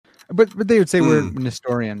But they would say we're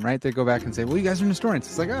Nestorian, right? They go back and say, well, you guys are Nestorians.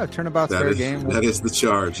 It's like, oh, turnabout's fair game. That is the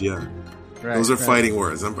charge, yeah. Right, those are fighting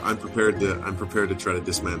words. I'm prepared to try to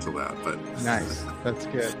dismantle that. But nice, that's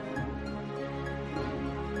good.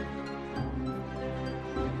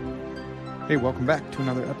 Hey, welcome back to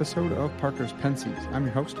another episode of Parker's Pensies. I'm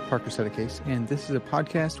your host, Parker Sedecase, and this is a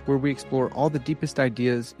podcast where we explore all the deepest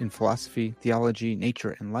ideas in philosophy, theology,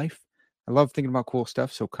 nature, and life. I love thinking about cool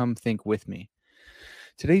stuff, so come think with me.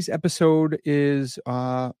 Today's episode is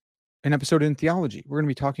an episode in theology. We're going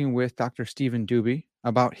to be talking with Dr. Stephen Duby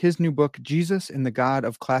about his new book, Jesus and the God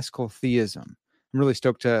of Classical Theism. I'm really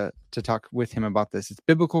stoked to talk with him about this. It's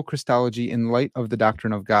Biblical Christology in Light of the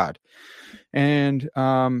Doctrine of God. And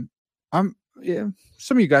some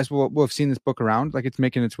of you guys will have seen this book around, like it's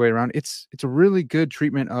making its way around. It's a really good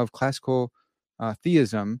treatment of classical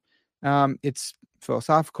theism. It's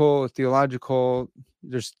philosophical, theological.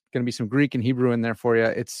 There's going to be some Greek and Hebrew in there for you.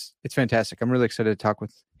 It's fantastic. I'm really excited to talk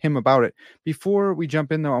with him about it. Before we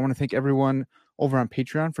jump in, though, I want to thank everyone over on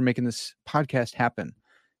Patreon for making this podcast happen.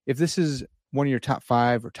 If this is one of your top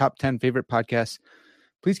 5 or top 10 favorite podcasts,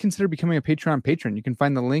 please consider becoming a Patreon patron. You can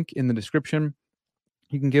find the link in the description.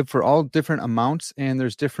 You can give for all different amounts, and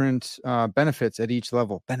there's different benefits at each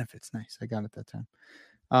level. Benefits, nice. I got it that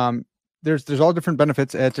time. There's all different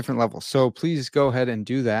benefits at different levels. So please go ahead and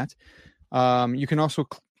do that. You can also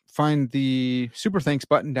find the super thanks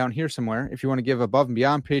button down here somewhere. If you want to give above and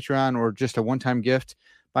beyond Patreon or just a one-time gift,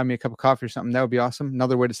 buy me a cup of coffee or something, that would be awesome.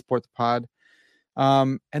 Another way to support the pod.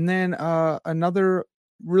 And then another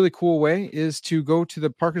really cool way is to go to the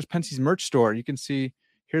Parker's Pensies merch store. You can see,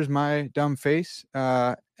 here's my dumb face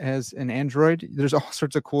as an android. There's all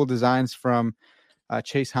sorts of cool designs from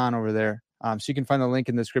Chase Hahn over there. So you can find the link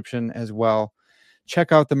in the description as well.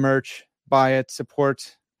 Check out the merch, buy it,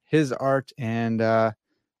 support his art and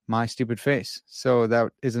my stupid face. So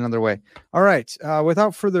that is another way. All right.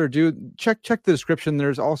 Without further ado, check the description.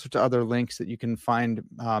 There's all sorts of other links that you can find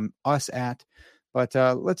us at. But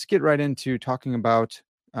let's get right into talking about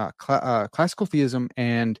classical theism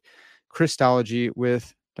and Christology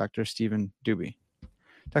with Dr. Stephen Duby.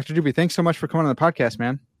 Dr. Duby, thanks so much for coming on the podcast,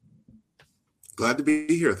 man. Glad to be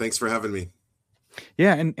here. Thanks for having me.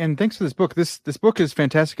 Yeah, and thanks for this book. This book is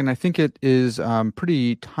fantastic, and I think it is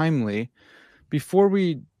pretty timely. Before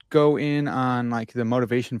we go in on like the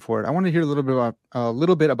motivation for it, I want to hear a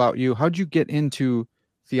little bit about you. How'd you get into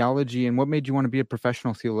theology, and what made you want to be a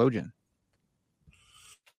professional theologian?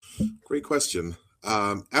 Great question.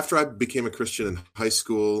 After I became a Christian in high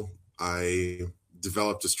school, I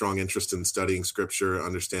developed a strong interest in studying scripture,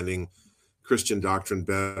 understanding Christian doctrine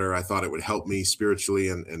better. I thought it would help me spiritually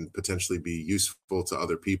and potentially be useful to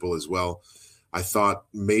other people as well. I thought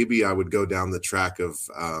maybe I would go down the track of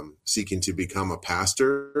seeking to become a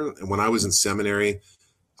pastor. And when I was in seminary,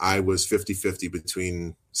 I was 50-50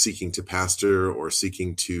 between seeking to pastor or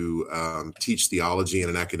seeking to teach theology in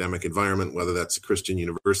an academic environment, whether that's a Christian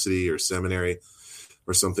university or seminary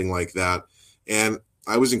or something like that. And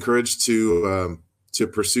I was encouraged to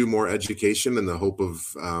pursue more education in the hope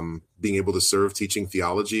of being able to serve teaching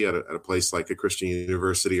theology at a place like a Christian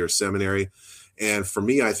university or seminary. And for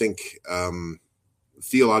me, I think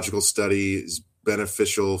theological study is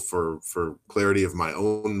beneficial for clarity of my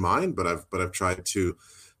own mind, but I've tried to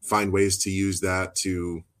find ways to use that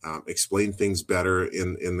to explain things better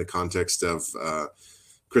in the context of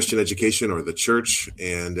Christian education or the church.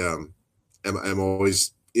 And I'm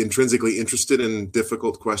always intrinsically interested in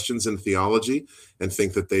difficult questions in theology and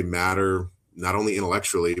think that they matter not only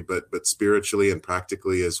intellectually, but spiritually and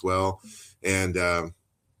practically as well. And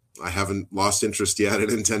I haven't lost interest yet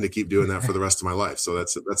and intend to keep doing that for the rest of my life. So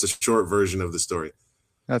that's a short version of the story.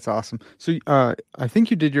 That's awesome. So I think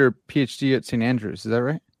you did your PhD at St. Andrews. Is that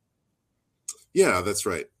right? Yeah, that's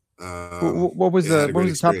right. What was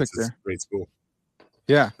the topic there? Great school.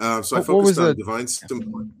 Yeah. So I focused on divine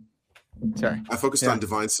simplicity. Sorry. I focused on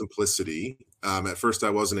divine simplicity. At first,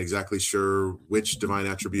 I wasn't exactly sure which divine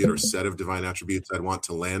attribute or set of divine attributes I'd want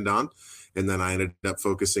to land on. And then I ended up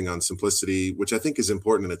focusing on simplicity, which I think is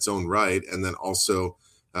important in its own right. And then also,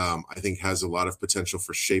 I think has a lot of potential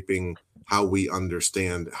for shaping how we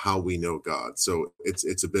understand how we know God. So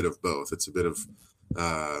it's a bit of both. It's a bit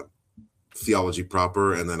of theology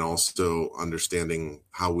proper, and then also understanding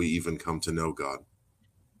how we even come to know God.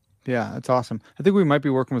 Yeah, that's awesome. I think we might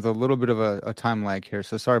be working with a little bit of a time lag here,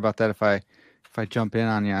 so sorry about that if I jump in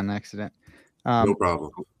on you on accident. No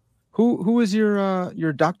problem. Who was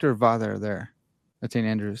your doctor father there at St.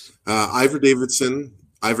 Andrews? Ivor Davidson.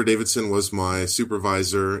 Ivor Davidson was my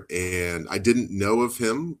supervisor, and I didn't know of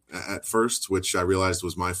him at first, which I realized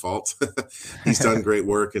was my fault. He's done great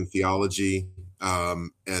work in theology.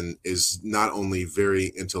 and is not only very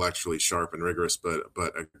intellectually sharp and rigorous, but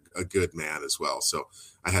a good man as well. So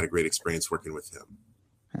I had a great experience working with him.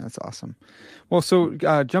 Yeah, that's awesome. Well, so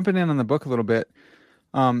jumping in on the book a little bit,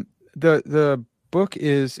 the book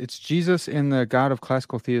it's Jesus and the God of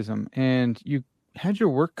Classical Theism, and you had your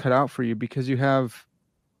work cut out for you because you have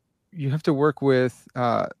to work with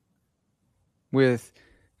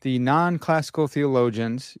the non-classical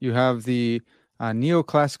theologians. You have the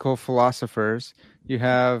neoclassical philosophers. You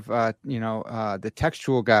have the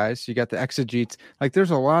textual guys. You got the exegetes. Like,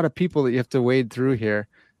 there's a lot of people that you have to wade through here.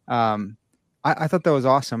 I thought that was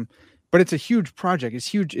awesome, but it's a huge project. It's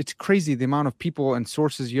huge. It's crazy the amount of people and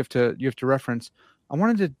sources you have to reference. I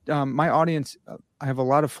wanted to my audience. I have a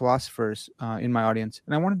lot of philosophers in my audience,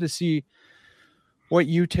 and I wanted to see what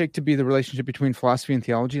you take to be the relationship between philosophy and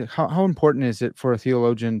theology. How important is it for a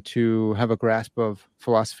theologian to have a grasp of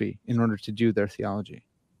philosophy in order to do their theology?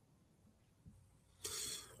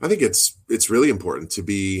 I think it's really important to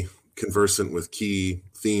be conversant with key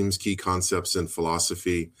themes, key concepts in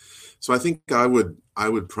philosophy. So I think I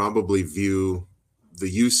would probably view the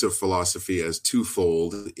use of philosophy as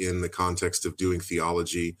twofold in the context of doing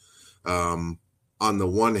theology. On the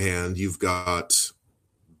one hand, you've got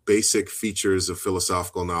basic features of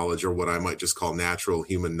philosophical knowledge, or what I might just call natural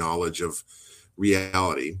human knowledge of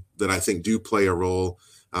reality, that I think do play a role.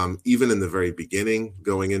 Even in the very beginning,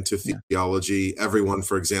 going into theology, everyone,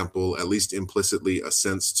 for example, at least implicitly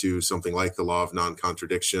assents to something like the law of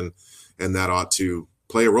non-contradiction, and that ought to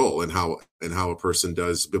play a role in how a person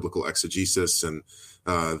does biblical exegesis and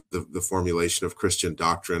the formulation of Christian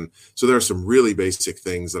doctrine. So there are some really basic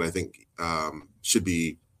things that I think should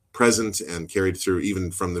be present and carried through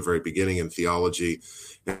even from the very beginning in theology.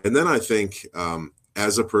 And then I think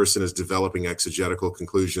as a person is developing exegetical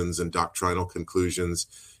conclusions and doctrinal conclusions,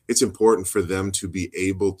 it's important for them to be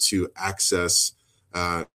able to access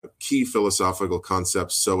key philosophical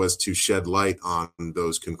concepts so as to shed light on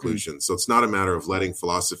those conclusions. So it's not a matter of letting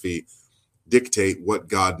philosophy dictate what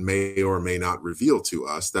God may or may not reveal to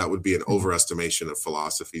us. That would be an overestimation of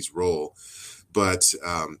philosophy's role. But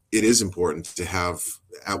it is important to have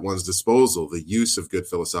at one's disposal the use of good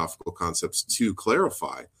philosophical concepts to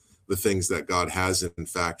clarify the things that God has in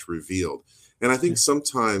fact revealed. And I think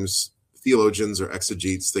sometimes theologians or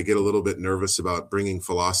exegetes, they get a little bit nervous about bringing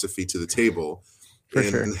philosophy to the table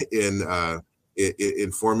in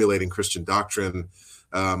formulating Christian doctrine.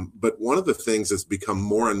 But one of the things that's become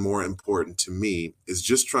more and more important to me is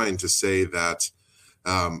just trying to say that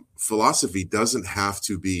philosophy doesn't have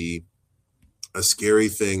to be a scary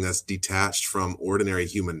thing that's detached from ordinary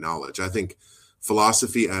human knowledge. I think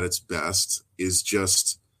philosophy at its best is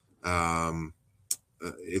just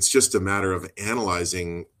it's just a matter of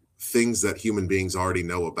analyzing things that human beings already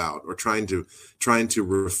know about, or trying to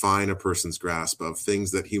refine a person's grasp of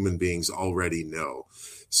things that human beings already know.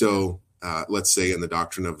 So let's say in the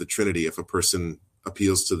doctrine of the Trinity, if a person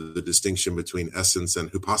appeals to the distinction between essence and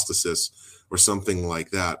hypostasis or something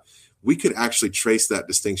like that, we could actually trace that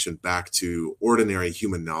distinction back to ordinary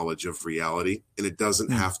human knowledge of reality. And it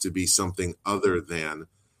doesn't have to be something other than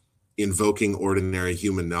invoking ordinary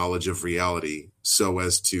human knowledge of reality so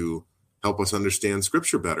as to help us understand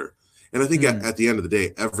Scripture better. And I think at the end of the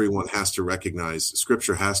day, everyone has to recognize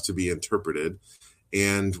Scripture has to be interpreted,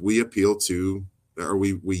 and we appeal to, or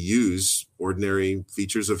we use ordinary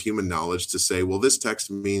features of human knowledge to say, well, this text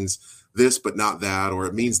means this, but not that, or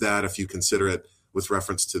it means that if you consider it with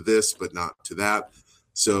reference to this, but not to that.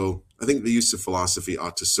 So I think the use of philosophy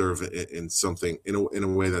ought to serve in something, in a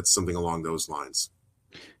way that's something along those lines.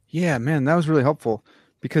 Yeah, man, that was really helpful,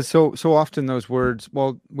 because so often those words,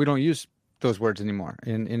 well, we don't use those words anymore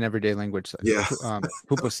in everyday language, like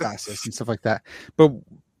hypostasis and stuff like that. But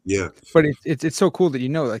it's so cool that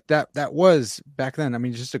like that was back then. I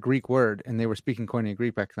mean, it's just a Greek word, and they were speaking Koine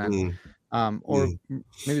Greek back then, or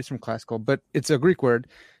maybe it's from classical, but it's a Greek word.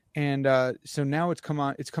 And so now it's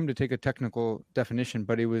come to take a technical definition,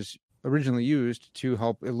 but it was originally used to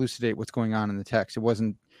help elucidate what's going on in the text. It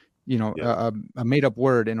wasn't, a made up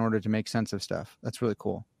word in order to make sense of stuff. That's really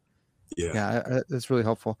cool. Yeah, that's really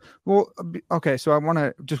helpful. Well, okay, so I want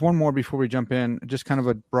to just one more before we jump in, just kind of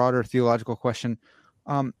a broader theological question.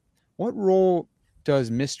 What role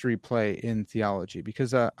does mystery play in theology?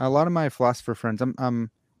 Because a lot of my philosopher friends,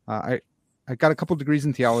 I got a couple degrees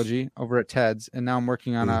in theology over at TEDS, and now I'm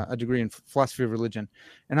working on a degree in philosophy of religion.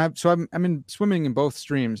 And I'm in swimming in both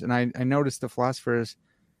streams, and I noticed the philosophers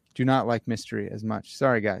do not like mystery as much.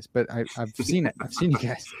 Sorry, guys, but I've seen it. I've seen you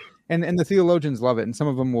guys. And the theologians love it, and some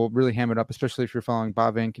of them will really ham it up, especially if you're following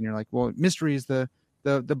Bavinck and you're like, well, mystery is the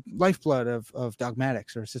the lifeblood of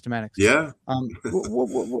dogmatics or systematics. Yeah.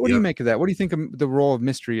 What do you Yep. make of that? What do you think the role of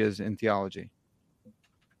mystery is in theology?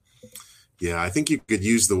 Yeah, I think you could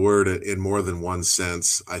use the word in more than one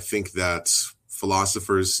sense. I think that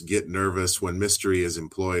philosophers get nervous when mystery is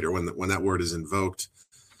employed, or when that word is invoked,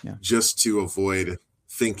 Yeah. just to avoid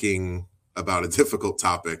thinking about a difficult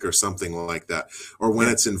topic or something like that, or when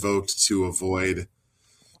it's invoked to avoid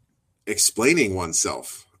explaining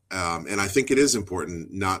oneself. And I think it is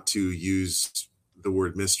important not to use the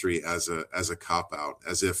word mystery as a cop out,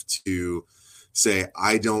 as if to say,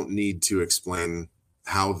 I don't need to explain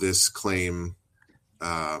how this claim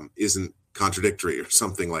isn't contradictory or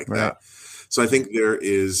something like Right. that. So I think there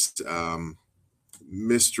is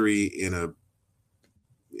mystery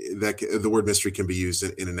that the word mystery can be used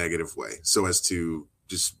in a negative way, so as to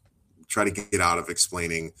just try to get out of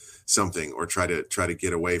explaining something, or try to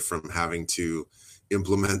get away from having to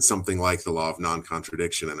implement something like the law of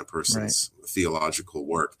non-contradiction in a person's theological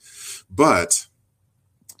work. But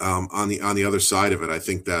on the other side of it, I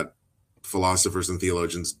think that philosophers and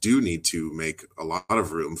theologians do need to make a lot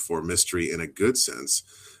of room for mystery in a good sense.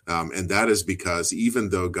 And that is because even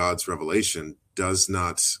though God's revelation does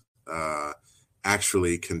not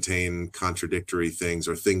actually contain contradictory things,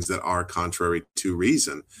 or things that are contrary to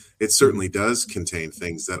reason, it certainly does contain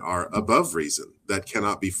things that are above reason, that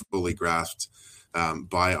cannot be fully grasped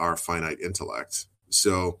by our finite intellect.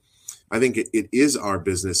 So I think it is our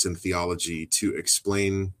business in theology to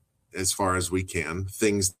explain, as far as we can,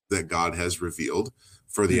 things that God has revealed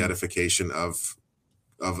for the edification of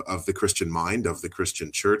the Christian mind, of the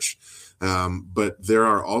Christian church. But there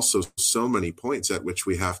are also so many points at which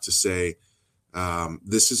we have to say,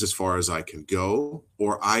 this is as far as I can go,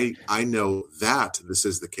 or I know that this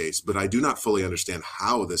is the case, but I do not fully understand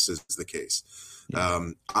how this is the case.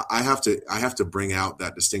 I have to bring out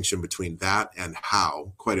that distinction between that and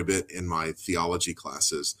how quite a bit in my theology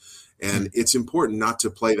classes. And it's important not to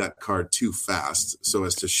play that card too fast so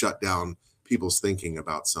as to shut down people's thinking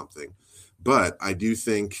about something. But I do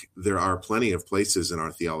think there are plenty of places in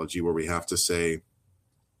our theology where we have to say,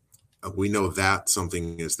 we know that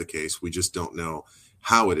something is the case, we just don't know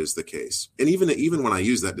how it is the case. And even when I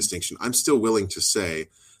use that distinction, I'm still willing to say,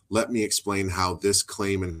 let me explain how this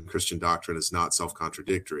claim in Christian doctrine is not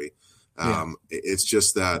self-contradictory. It's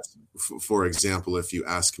just that, for example, if you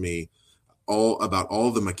ask me about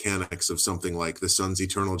all the mechanics of something like the Son's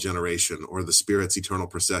eternal generation or the Spirit's eternal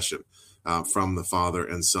procession from the Father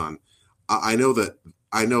and Son, I know that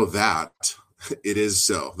it is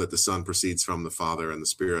so that the Son proceeds from the Father and the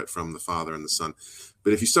Spirit from the Father and the Son.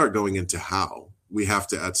 But if you start going into how, we have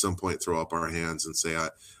to at some point throw up our hands and say,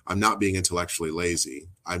 I'm not being intellectually lazy.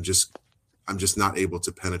 I'm just not able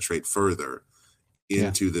to penetrate further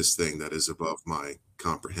into this thing that is above my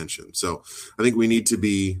comprehension. So I think we need to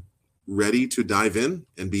be ready to dive in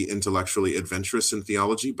and be intellectually adventurous in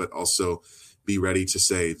theology, but also be ready to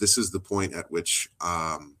say, this is the point at which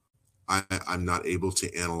I'm not able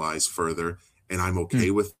to analyze further, and I'm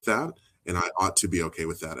okay with that, and I ought to be okay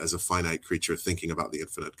with that as a finite creature thinking about the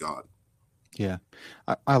infinite God. Yeah,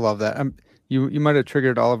 I love that. You might have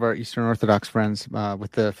triggered all of our Eastern Orthodox friends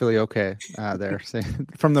with the filioque there, saying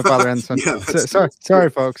from the Father and Son. Sorry,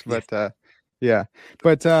 folks, but yeah.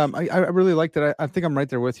 But I really like that. I think I'm right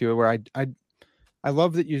there with you. Where I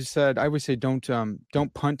love that you said, I always say don't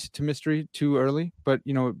punt to mystery too early. But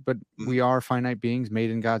we are finite beings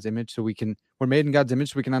made in God's image, so we're made in God's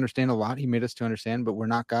image, so we can understand a lot. He made us to understand, but we're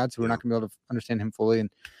not God, so we're not going to be able to understand Him fully. And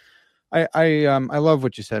I love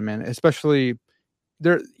what you said, man. Especially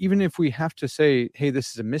there, even if we have to say, hey, this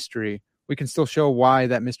is a mystery, we can still show why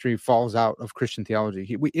that mystery falls out of Christian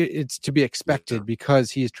theology. It's to be expected because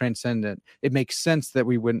He is transcendent. It makes sense that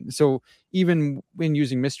we wouldn't. So even when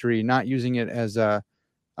using mystery, not using it as a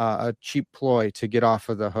cheap ploy to get off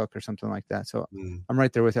of the hook or something like that. So I'm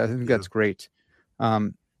right there with that. I think that's great.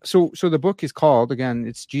 So the book is called, again,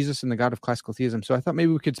 it's Jesus and the God of Classical Theism. So I thought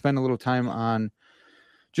maybe we could spend a little time on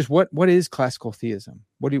just what is classical theism?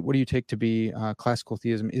 What do you take to be classical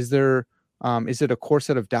theism? Is it a core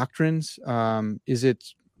set of doctrines? Is it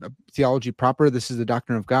theology proper? This is the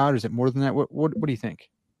doctrine of God, or is it more than that? What do you think?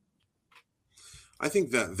 I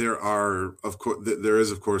think that there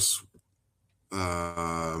is of course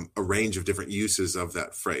a range of different uses of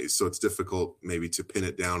that phrase, so it's difficult maybe to pin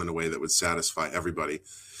it down in a way that would satisfy everybody.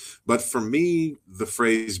 But for me, the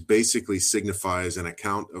phrase basically signifies an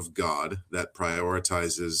account of God that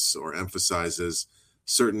prioritizes or emphasizes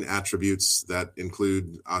certain attributes that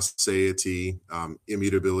include aseity,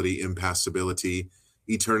 immutability, impassibility,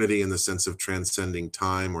 eternity in the sense of transcending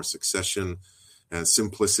time or succession, and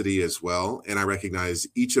simplicity as well. And I recognize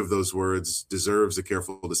each of those words deserves a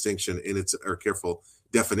careful distinction or careful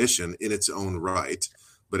definition in its own right.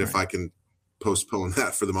 But if I can postpone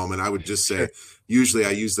that for the moment, I would just say, usually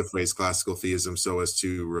I use the phrase classical theism so as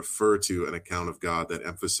to refer to an account of God that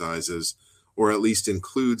emphasizes or at least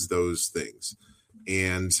includes those things.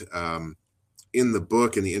 And in the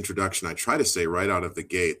book, in the introduction, I try to say right out of the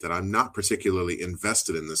gate that I'm not particularly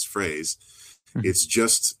invested in this phrase. It's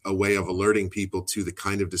just a way of alerting people to the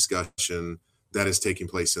kind of discussion that is taking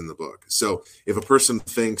place in the book. So if a person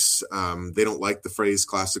thinks they don't like the phrase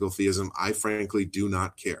classical theism, I frankly do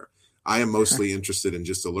not care. I am mostly interested in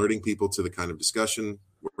just alerting people to the kind of discussion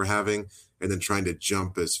we're having, and then trying to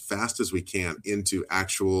jump as fast as we can into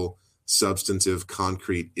actual substantive,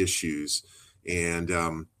 concrete issues. And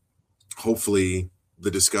hopefully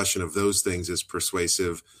the discussion of those things is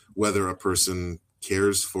persuasive, whether a person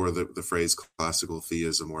cares for the phrase classical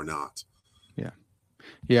theism or not.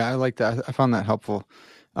 Yeah, I like that. I found that helpful.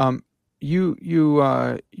 You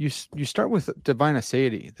start with divine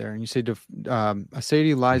aseity there, and you say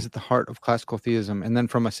aseity lies at the heart of classical theism, and then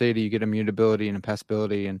from aseity you get immutability and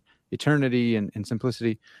impassibility and eternity and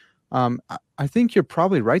simplicity. I think you're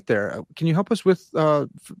probably right there. Can you help us with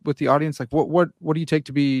the audience? Like, what do you take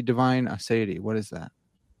to be divine aseity? What is that?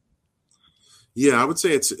 Yeah, I would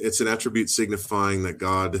say it's an attribute signifying that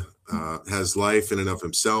God has life in and of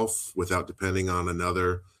himself without depending on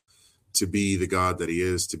another to be the God that he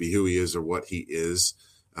is, to be who he is or what he is.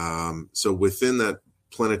 So within that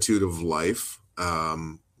plenitude of life,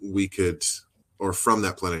 we could, or from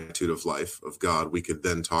that plenitude of life of God, we could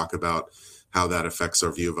then talk about how that affects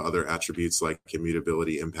our view of other attributes like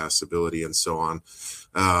immutability, impassibility, and so on.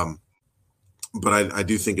 But I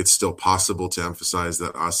do think it's still possible to emphasize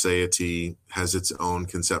that aseity has its own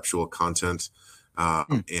conceptual content,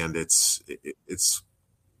 and it's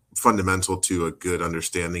fundamental to a good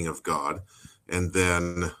understanding of God. And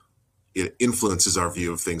then it influences our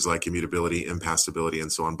view of things like immutability, impassibility,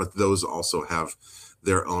 and so on. But those also have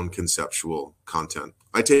their own conceptual content.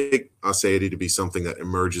 I take aseity to be something that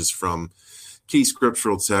emerges from key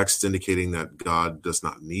scriptural texts indicating that God does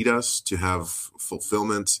not need us to have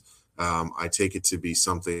fulfillment. I take it to be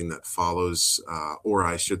something that follows, or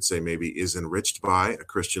I should say maybe is enriched by a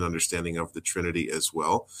Christian understanding of the Trinity as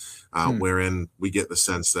well, wherein we get the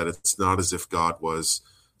sense that it's not as if God was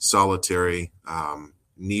solitary,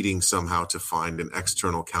 needing somehow to find an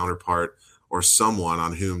external counterpart or someone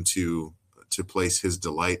on whom to place his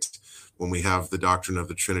delight. When we have the doctrine of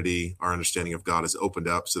the Trinity, our understanding of God is opened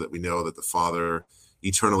up so that we know that the Father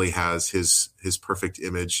eternally has his perfect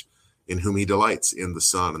image in whom he delights, in the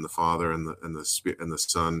Son, and the Father and the Spirit and the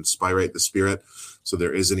Son spirate the Spirit. So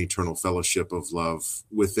there is an eternal fellowship of love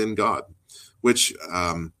within God, which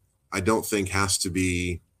I don't think has to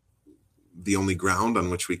be the only ground on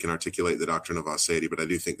which we can articulate the doctrine of aseity, but I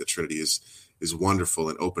do think the Trinity is wonderful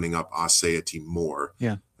in opening up aseity more,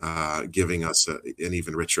 giving us an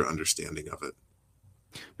even richer understanding of it.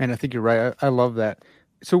 Man, I think you're right. I love that.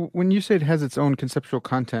 So when you say it has its own conceptual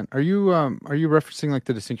content, are you referencing like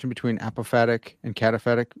the distinction between apophatic and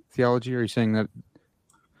cataphatic theology? Are you saying that?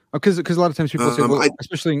 Because a lot of times people say, well,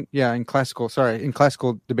 especially in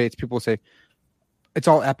classical debates, people say it's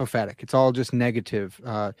all apophatic. It's all just negative.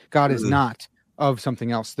 God is not of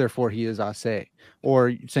something else, therefore he is ase.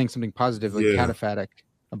 Or saying something positive like cataphatic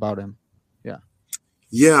about him.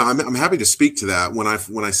 Yeah, I'm happy to speak to that. When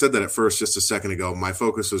I said that at first, just a second ago, my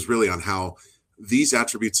focus was really on how these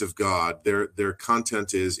attributes of God, their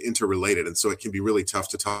content is interrelated. And so it can be really tough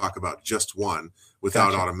to talk about just one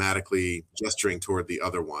without automatically gesturing toward the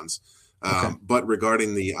other ones. But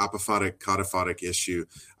regarding the apophatic, cataphatic issue,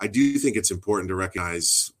 I do think it's important to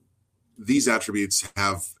recognize these attributes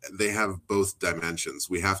have both dimensions.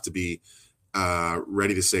 We have to be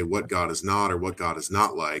ready to say what God is not or what God is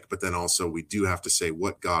not like, but then also we do have to say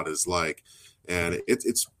what God is like. And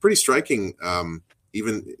it's pretty striking,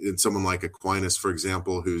 even in someone like Aquinas, for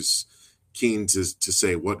example, who's keen to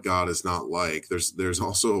say what God is not like. There's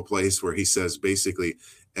also a place where he says basically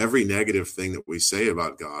every negative thing that we say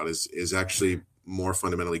about God is actually more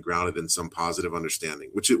fundamentally grounded in some positive understanding,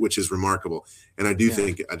 which is remarkable. And I do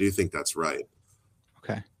think that's right.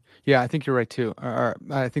 Okay. Yeah, I think you're right too.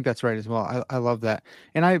 I think that's right as well. I love that.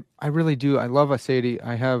 And I really do. I love aseity.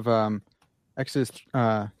 I have Exodus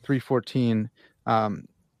 3:14.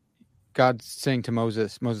 God saying to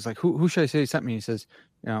Moses, like, who should I say sent me? He says,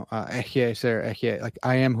 Echye, Ser, Echye, like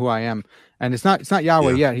I am who I am. And it's not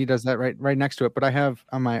Yahweh yet. He does that right next to it. But I have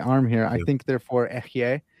on my arm here, I think therefore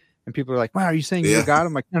Echye. And people are like, wow, are you saying you're God?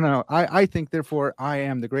 I'm like, no. I think therefore I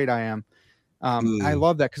am the great I am. I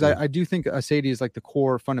love that because I do think aseity is like the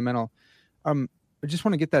core fundamental. I just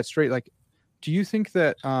want to get that straight. Like, do you think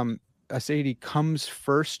that aseity comes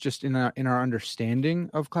first just in our understanding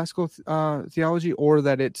of classical theology, or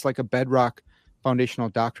that it's like a bedrock foundational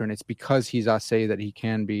doctrine? It's because he's ase that he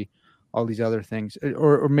can be all these other things,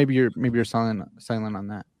 or maybe you're silent on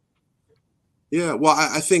that. Yeah, well,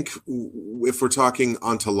 I think if we're talking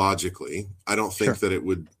ontologically, I don't think Sure.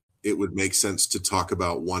 that it would make sense to talk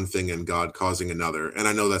about one thing and God causing another. And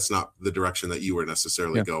I know that's not the direction that you were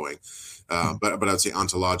necessarily Yeah. going, Mm-hmm. but I'd say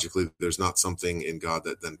ontologically, there's not something in God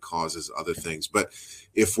that then causes other things. But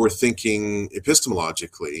if we're thinking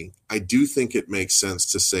epistemologically, I do think it makes sense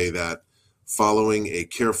to say that following a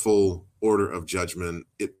careful order of judgment,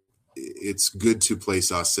 it's good to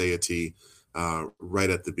place aseity right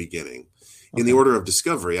at the beginning. In the Okay. order of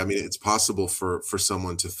discovery, I mean, it's possible for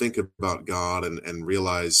someone to think about God and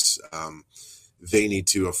realize they need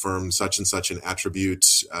to affirm such and such an attribute,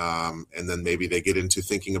 and then maybe they get into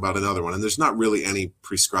thinking about another one. And there's not really any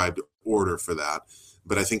prescribed order for that.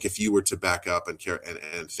 But I think if you were to back up and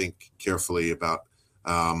think carefully about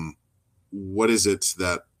what is it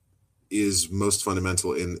that is most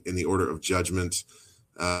fundamental in the order of judgment,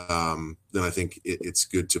 then I think it's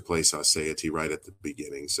good to place aseity right at the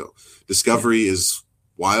beginning. So discovery is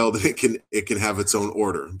wild. It can have its own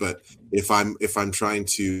order, but if I'm trying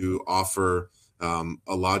to offer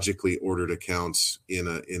a logically ordered account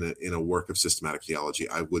in a work of systematic theology,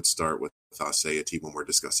 I would start with aseity when we're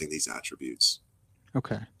discussing these attributes.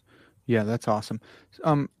 Okay. Yeah, that's awesome.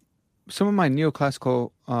 Some of my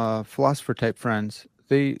neoclassical philosopher type friends,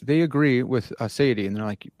 they agree with aseity, and they're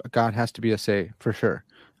like, God has to be ase for sure.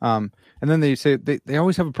 And then they say they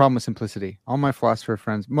always have a problem with simplicity. All my philosopher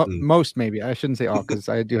friends, most, maybe I shouldn't say all, because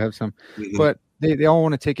I do have some, but they all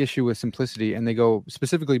want to take issue with simplicity, and they go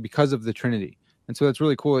specifically because of the Trinity. And so it's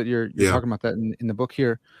really cool that you're talking about that in the book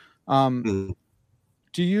here. Do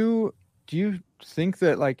you think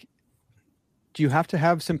that, like, do you have to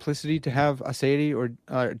have simplicity to have aseity, or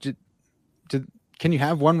can you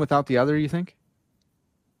have one without the other, you think?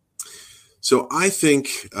 So I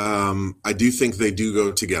think I do think they do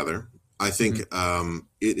go together. I think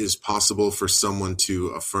it is possible for someone to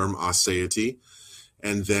affirm aseity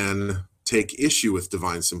and then take issue with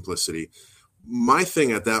divine simplicity. My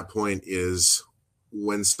thing at that point is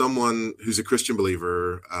when someone who's a Christian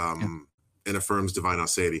believer and affirms divine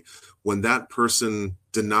aseity, when that person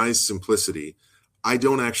denies simplicity, I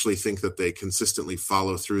don't actually think that they consistently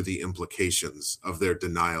follow through the implications of their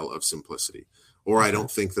denial of simplicity. Or I don't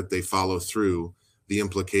think that they follow through the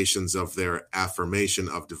implications of their affirmation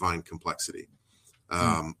of divine complexity.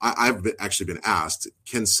 I've actually been asked,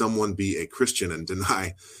 can someone be a Christian and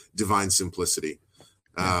deny divine simplicity?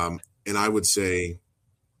 And I would say,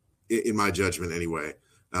 in my judgment anyway,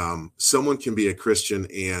 someone can be a Christian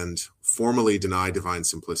and formally deny divine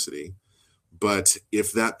simplicity. But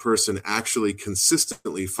if that person actually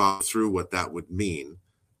consistently follows through what that would mean,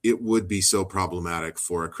 it would be so problematic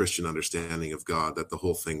for a Christian understanding of God that the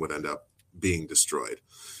whole thing would end up being destroyed.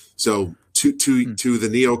 So to the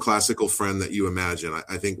neoclassical friend that you imagine,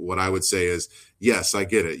 I think what I would say is, yes, I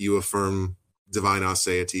get it. You affirm divine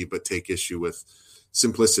aseity, but take issue with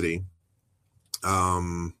simplicity.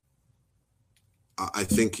 I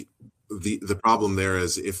think the problem there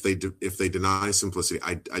is if they deny simplicity,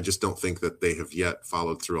 I just don't think that they have yet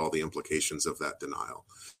followed through all the implications of that denial.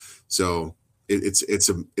 So it's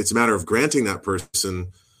a matter of granting that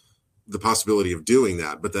person the possibility of doing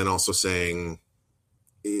that, but then also saying,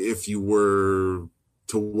 if you were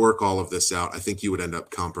to work all of this out, I think you would end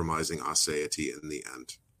up compromising aseity in the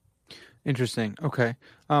end. Interesting. Okay.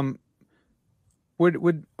 Okay,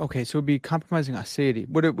 so it would be compromising aseity.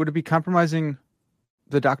 Would it be compromising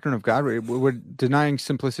the doctrine of God? Would denying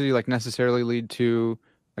simplicity like necessarily lead to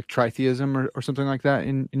like tritheism or something like that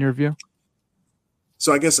in your view?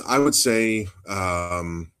 So I guess I would say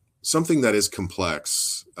something that is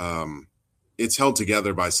complex, it's held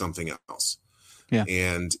together by something else. Yeah.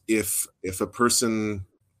 And if a person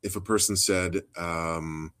said,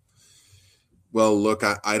 well, look,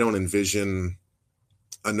 I don't envision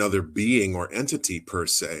another being or entity per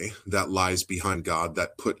se that lies behind God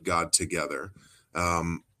that put God together.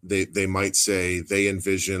 They might say they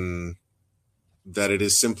envision that it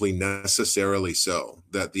is simply necessarily so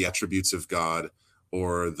that the attributes of God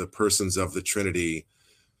or the persons of the Trinity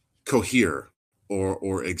cohere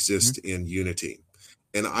or exist in unity.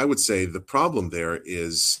 And I would say the problem there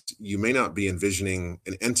is you may not be envisioning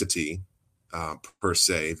an entity per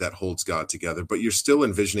se that holds God together, but you're still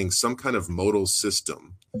envisioning some kind of modal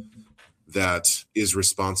system that is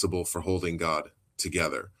responsible for holding God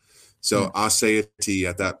together. So aseity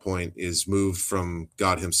at that point is moved from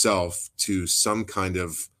God himself to some kind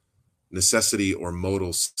of necessity or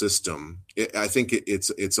modal system. I think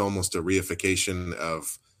it's almost a reification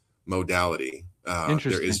of modality. There is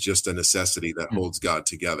Interesting. just a necessity that Hmm. holds God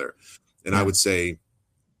together. And I Yeah. would say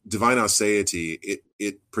divine aseity,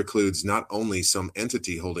 it precludes not only some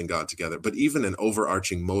entity holding God together, but even an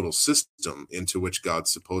overarching modal system into which God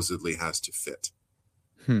supposedly has to fit.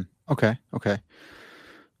 Hmm. Okay. Okay.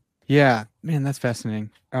 Yeah, man, that's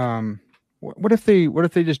fascinating. What if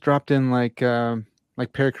they just dropped in like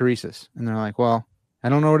perichoresis, and they're like, well, I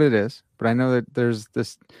don't know what it is, but I know that there's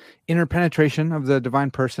this interpenetration of the divine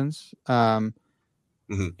persons, Mhm.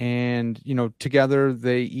 and together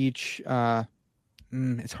they each.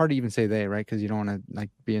 It's hard to even say they, right? Because you don't want to like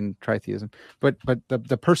be in tritheism, but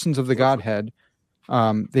the persons of the Godhead,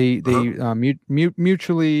 Uh-huh. they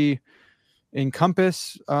mutually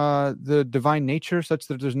encompass the divine nature such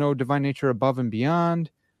that there's no divine nature above and beyond,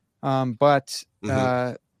 but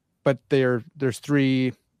Hmm. there's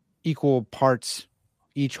three equal parts,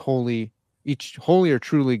 each holy, or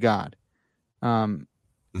truly God, um,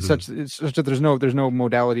 Hmm. such that there's no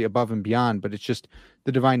modality above and beyond, but it's just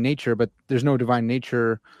the divine nature, but there's no divine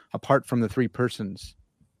nature apart from the three persons.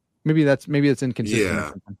 Maybe that's inconsistent or Yeah.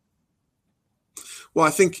 something. Well,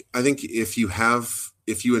 I think if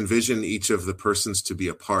you envision each of the persons to be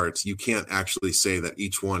a part, you can't actually say that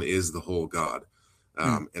each one is the whole God.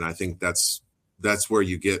 Mm, And I think that's where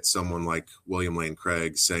you get someone like William Lane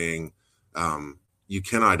Craig saying, you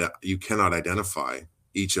cannot identify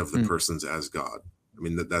each of the mm, persons as God. I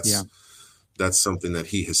mean yeah, that's something that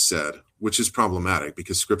he has said, which is problematic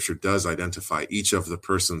because Scripture does identify each of the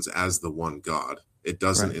persons as the one God. It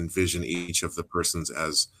doesn't right, envision each of the persons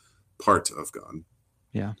as part of God.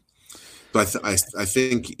 yeah. But I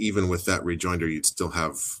think even with that rejoinder, you'd still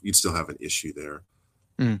have an issue there.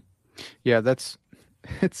 Mm. Yeah, that's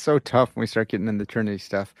it's so tough when we start getting into Trinity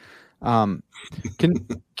stuff. Um, can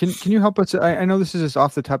can you help us? I know this is just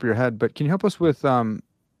off the top of your head, but can you help us with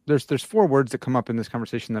there's four words that come up in this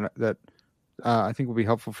conversation that I think will be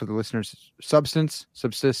helpful for the listeners: substance,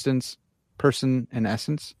 subsistence, person, and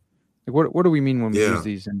essence. Like what do we mean when we use Yeah.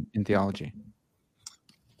 these in theology?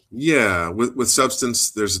 Yeah, with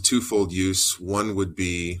substance, there's a twofold use. One would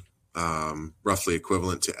be roughly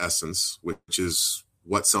equivalent to essence, which is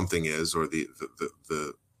what something is, or the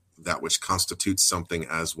that which constitutes something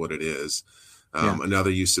as what it is. Yeah.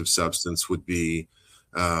 Another use of substance would be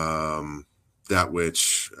that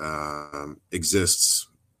which exists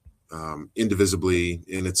indivisibly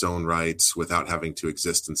in its own rights without having to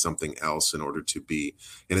exist in something else in order to be.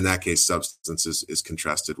 And in that case, substance is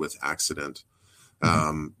contrasted with accident.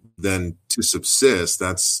 Hmm. Then to subsist,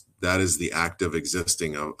 that is the act of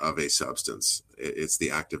existing of a substance. It's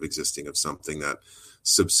the act of existing of something that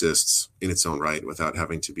subsists in its own right without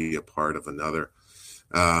having to be a part of another.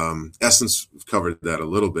 Essence, we've covered that a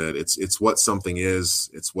little bit. It's what something is.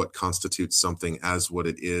 It's what constitutes something as what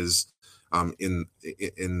it is. In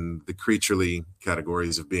the creaturely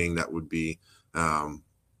categories of being, that would be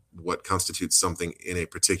what constitutes something in a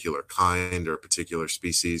particular kind or a particular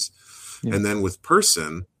species. Yeah. And then with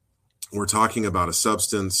person, we're talking about a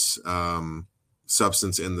substance,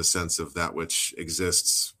 substance in the sense of that which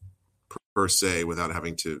exists per se without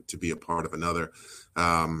having to be a part of another.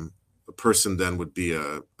 A person then would be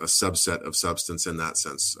a subset of substance in that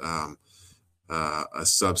sense. A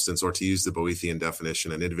substance, or to use the Boethian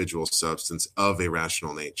definition, an individual substance of a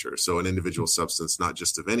rational nature. So an individual substance, not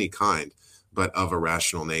just of any kind, but of a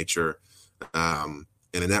rational nature. And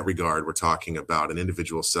in that regard, we're talking about an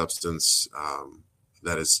individual substance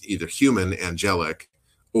that is either human, angelic,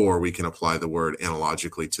 or we can apply the word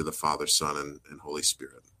analogically to the Father, Son, and Holy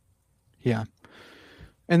Spirit. Yeah.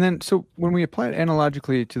 And then, so when we apply it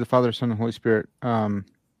analogically to the Father, Son, and Holy Spirit,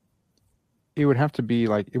 it would have to be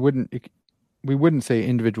like we wouldn't say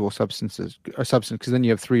individual substances or substance, because then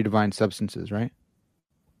you have three divine substances, right?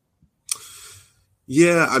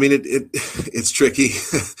 Yeah, I mean it's tricky.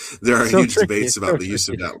 There are So huge tricky. debates It's so about the use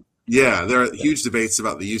of tricky. that. Yeah, there are huge debates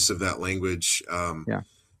about the use of that language Yeah.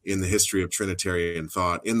 in the history of Trinitarian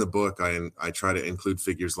thought. In the book, I try to include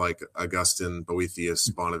figures like Augustine, Boethius,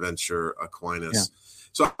 Bonaventure, Yeah. Aquinas.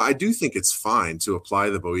 So I do think it's fine to apply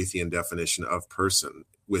the Boethian definition of person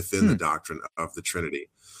within the Hmm. doctrine of the Trinity.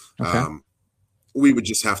 Okay. Um, we would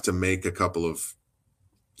just have to make a couple of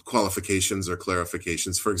qualifications or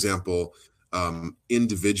clarifications. For example,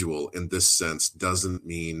 individual in this sense doesn't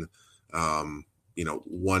mean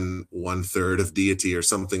one third of deity or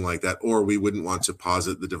something like that. Or we wouldn't want to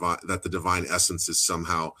posit that the divine essence is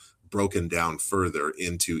somehow broken down further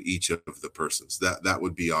into each of the persons. That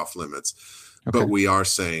would be off limits. But Okay. we are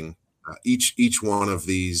saying each one of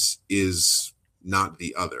these is not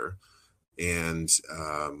the other, and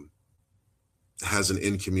has an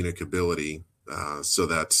incommunicability, so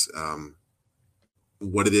that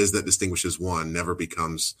what it is that distinguishes one never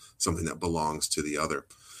becomes something that belongs to the other.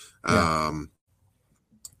 Yeah.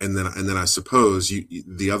 And then I suppose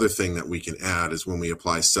the other thing that we can add is when we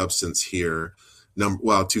apply substance here.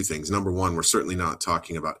 Two things. Number one, we're certainly not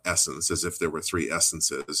talking about essence as if there were three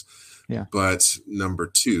essences. Yeah. But number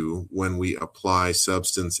two, when we apply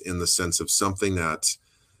substance in the sense of something that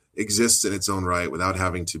exists in its own right without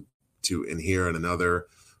having to inhere in another,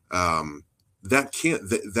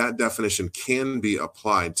 that definition can be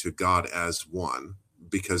applied to God as one,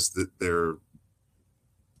 because they're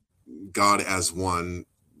God as one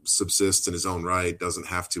subsists in his own right, doesn't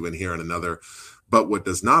have to inhere in another. But what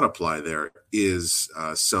does not apply there is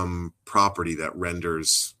some property that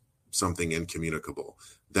renders something incommunicable.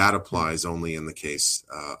 That applies only in the case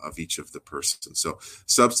of each of the persons. So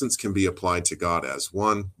substance can be applied to God as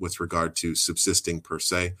one with regard to subsisting per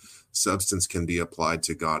se. Substance can be applied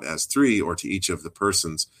to God as three, or to each of the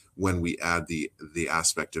persons, when we add the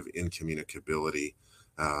aspect of incommunicability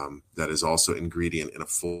that is also ingredient in a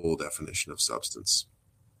full definition of substance.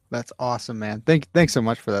 That's awesome, man. Thanks so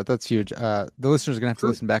much for that. That's huge. The listeners are gonna have to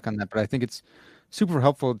listen back on that, but I think it's super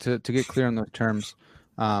helpful to get clear on those terms.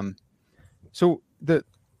 So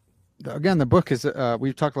again, the book is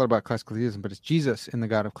we've talked a lot about classical theism, but it's Jesus in the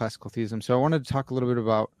God of classical theism. So I wanted to talk a little bit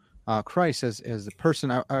about Christ as the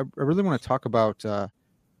person. I really want to talk about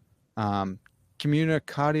communicatio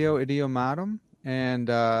idiomatum and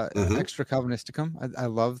extra Calvinisticum. I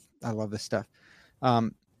love this stuff.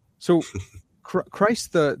 So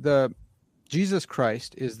Christ, the Jesus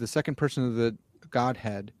Christ, is the second person of the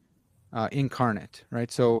Godhead incarnate,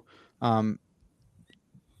 right? So the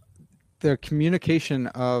communication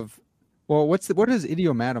of, well, what is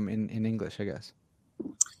idiomatum in English, I guess?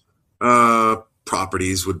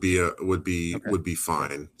 Properties would be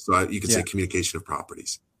fine. So you could say communication of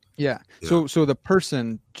properties. Yeah. So the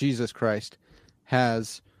person Jesus Christ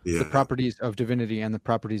has the properties of divinity and the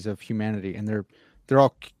properties of humanity, and they're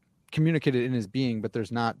all communicated in his being, but they're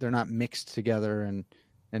not mixed together, and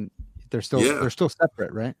they're still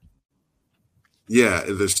separate, right? Yeah,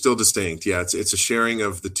 they're still distinct. Yeah, it's a sharing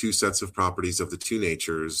of the two sets of properties of the two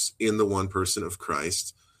natures in the one person of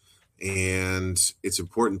Christ. And it's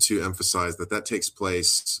important to emphasize that takes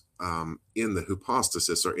place in the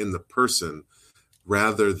hypostasis, or in the person,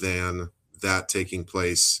 rather than that taking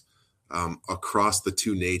place across the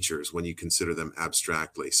two natures when you consider them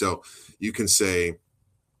abstractly. So you can say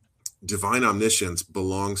divine omniscience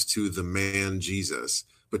belongs to the man Jesus,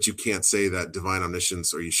 but you can't say that divine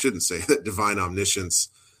omniscience, or you shouldn't say that divine omniscience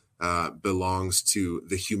belongs to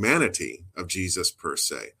the humanity of Jesus per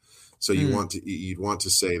se. So you'd want to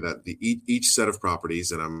say that each set of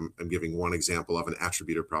properties, and I'm giving one example of an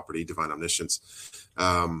attribute or property, divine omniscience,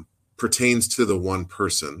 pertains to the one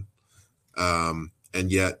person, and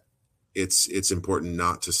yet it's important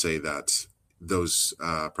not to say that those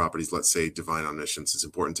properties, let's say divine omniscience, it's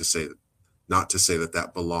important to say not to say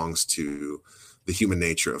that belongs to the human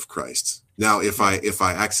nature of Christ. Now, if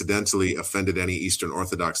I accidentally offended any Eastern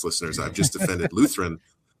Orthodox listeners, I've just offended Lutheran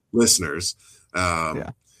listeners.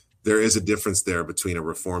 There is a difference there between a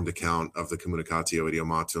Reformed account of the communicatio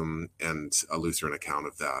idiomatum and a Lutheran account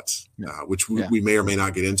of that, which we may or may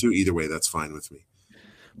not get into. Either way, that's fine with me.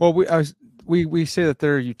 Well, we say that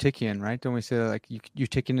they're Eutychian, right? Don't we say that, like,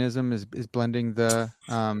 Eutychianism is blending the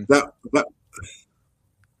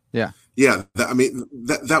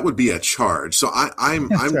that would be a charge. So I'm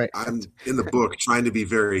in the book trying to be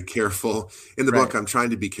very careful. In the book, I'm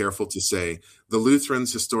trying to be careful to say the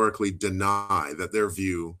Lutherans historically deny that their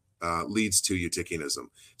view leads to Eutychianism.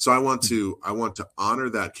 So I want to honor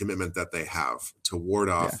that commitment that they have to ward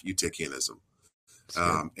off Eutychianism,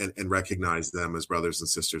 and recognize them as brothers and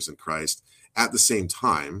sisters in Christ. At the same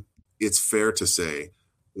time, it's fair to say,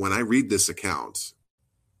 when I read this account,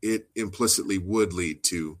 it implicitly would lead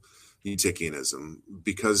to Eutychianism,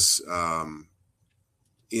 because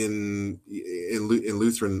in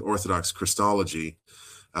Lutheran Orthodox Christology,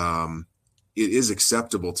 it is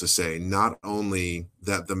acceptable to say not only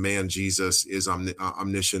that the man Jesus is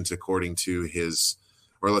omniscient according to his,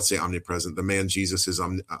 or let's say omnipresent, the man Jesus is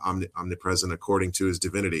omnipresent according to his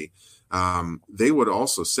divinity. They would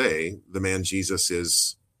also say the man Jesus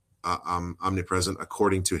is omnipresent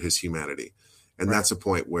according to his humanity. And that's a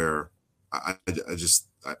point where I just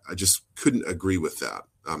couldn't agree with that,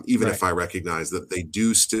 even if I recognize that they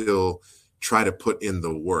do still try to put in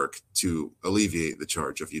the work to alleviate the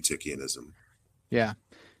charge of Eutychianism. Yeah,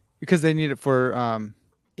 because they need it for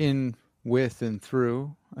in with and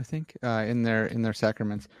through, I think, in their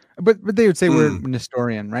sacraments. But they would say we're Mm,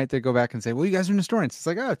 Nestorian, right? They go back and say, "Well, you guys are Nestorians." It's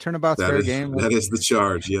like, oh, turnabout's that fair is game. that is the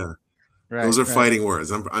charge. Yeah, Right, those are right. fighting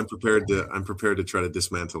words. I'm prepared to try to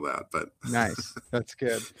dismantle that, but Nice. That's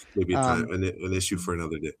good. maybe a time Um, an issue for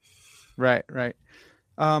another day. right, right.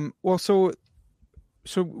 Well, so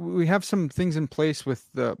we have some things in place with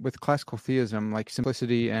classical theism, like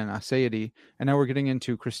simplicity and aseity, and now we're getting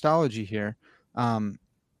into Christology here. Um,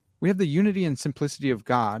 we have the unity and simplicity of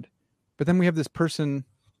God, but then we have this person,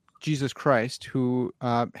 Jesus Christ, who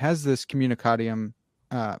has this communicatium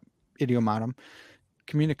uh, idiomatum,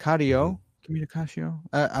 Hmm. communicatio.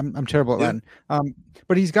 I'm terrible at Yeah. Latin,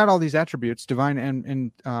 but he's got all these attributes, divine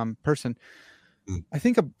and person. Mm, I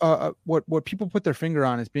think what people put their finger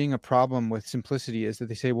on as being a problem with simplicity is that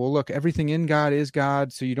they say, well, look, everything in God is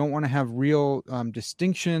God, so you don't want to have real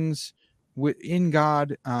distinctions in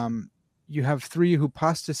God. You have three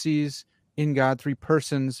hypostases in God, three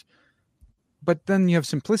persons, but then you have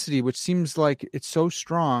simplicity, which seems like it's so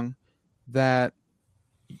strong that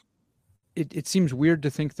it seems weird to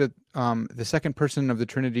think that the second person of the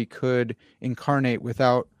Trinity could incarnate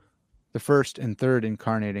without the first and third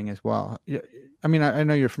incarnating as well. Yeah, I mean, I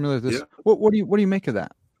know you're familiar with this. yeah. What do you make of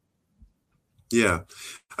that? Yeah.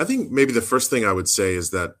 I think maybe the first thing I would say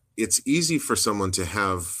is that it's easy for someone to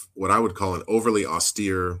have what I would call an overly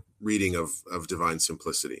austere reading of divine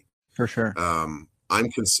simplicity. For sure. I'm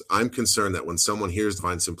concerned that when someone hears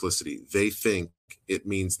divine simplicity, they think it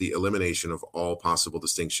means the elimination of all possible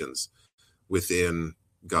distinctions within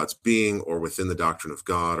God's being or within the doctrine of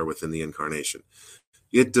God or within the incarnation.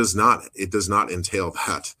 It does not. It does not entail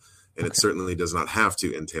that, and it Okay. certainly does not have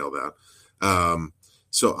to entail that.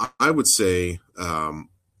 So I would say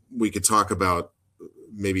we could talk about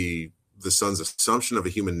maybe the son's assumption of a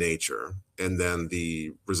human nature and then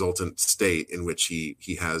the resultant state in which he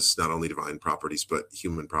has not only divine properties but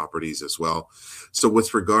human properties as well. So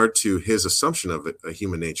with regard to his assumption of a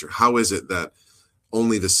human nature, how is it that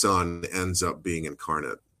only the son ends up being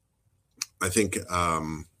incarnate? I think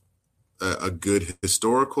a good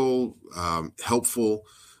historical helpful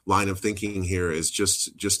line of thinking here is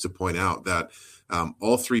just to point out that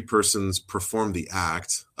all three persons perform the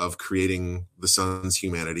act of creating the son's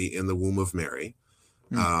humanity in the womb of Mary,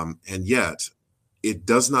 Mm, and yet it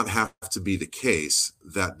does not have to be the case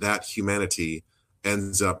that that humanity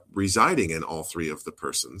ends up residing in all three of the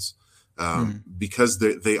persons, mm, because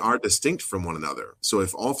they are distinct from one another. So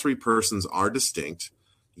if all three persons are distinct,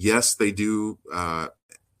 yes, they do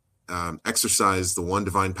exercise the one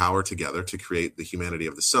divine power together to create the humanity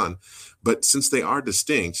of the Son. But since they are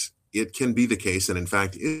distinct, it can be the case, and in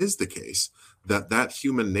fact is the case, that that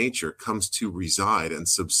human nature comes to reside and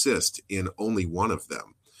subsist in only one of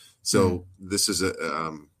them. mm, So this is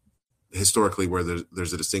historically where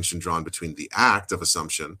there's a distinction drawn between the act of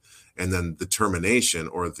assumption and then the termination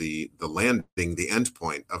or the landing, the end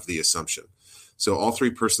point of the assumption. So all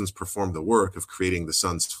three persons perform the work of creating the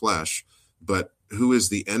Son's flesh, but who is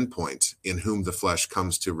the endpoint in whom the flesh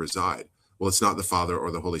comes to reside? Well, it's not the Father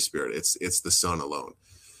or the Holy Spirit. It's the Son alone.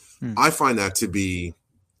 mm. I find that to be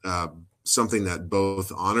something that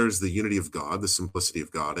both honors the unity of God, the simplicity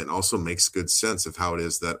of God, and also makes good sense of how it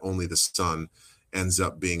is that only the Son ends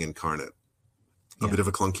up being incarnate. A Yeah. bit of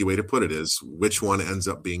a clunky way to put it is which one ends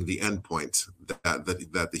up being the endpoint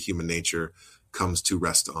that the human nature comes to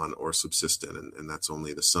rest on or subsist in, and that's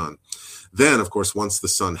only the Son. Then, of course, once the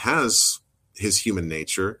Son has his human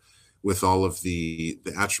nature with all of the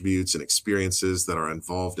attributes and experiences that are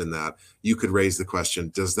involved in that, you could raise the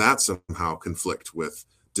question, does that somehow conflict with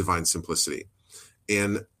divine simplicity?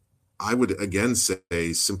 And I would again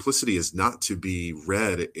say simplicity is not to be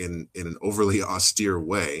read in an overly austere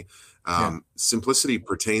way. Yeah. Simplicity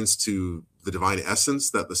pertains to the divine essence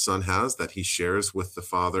that the Son has, that he shares with the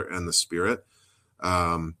Father and the Spirit,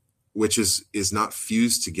 which is not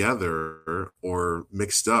fused together or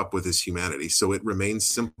mixed up with his humanity. So it remains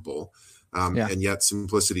simple, Yeah. and yet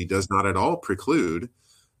simplicity does not at all preclude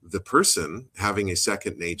the person having a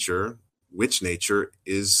second nature, which nature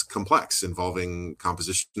is complex, involving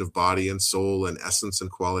composition of body and soul and essence and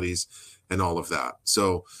qualities and all of that.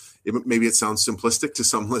 So maybe it sounds simplistic to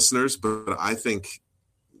some listeners, but I think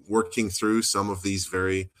working through some of these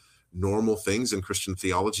very normal things in Christian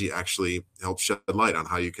theology actually helps shed light on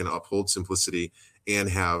how you can uphold simplicity and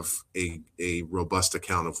have a robust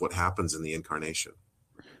account of what happens in the incarnation.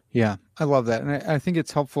 Yeah. I love that, and I think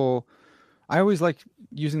it's helpful. I always like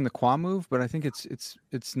using the qua move, but I think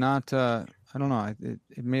it's not. I don't know.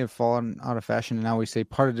 It may have fallen out of fashion, and now we say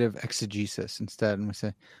partitive exegesis instead, and we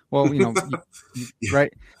say, well, Yeah.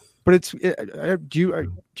 right. But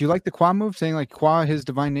do you like the qua move, saying like qua his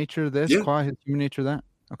divine nature this, Yeah. qua his human nature that?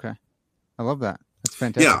 Okay, I love that. That's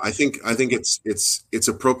Yeah, fantastic. I think it's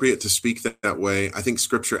appropriate to speak that way. I think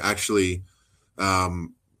Scripture actually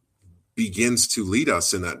um, begins to lead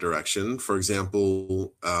us in that direction. For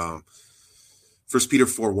example, 1 Peter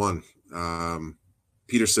 4:1,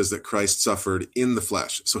 Peter says that Christ suffered in the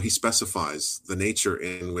flesh. So he specifies the nature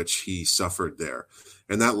in which he suffered there.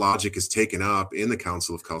 And that logic is taken up in the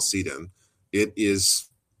Council of Chalcedon. It is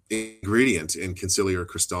ingredient in conciliar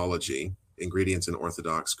Christology, ingredient in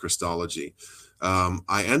Orthodox Christology.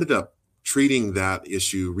 I ended up treating that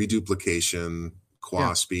issue, reduplication,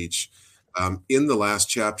 qua speech, in the last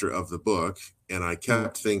chapter of the book, and I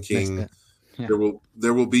kept thinking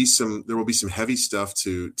there will be some heavy stuff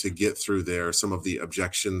to get through there. Some of the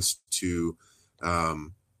objections to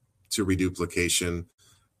reduplication,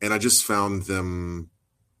 and I just found them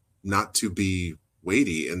not to be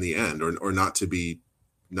weighty in the end, or not to be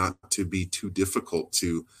too difficult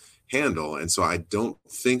to handle. And so I don't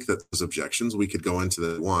think that those objections, we could go into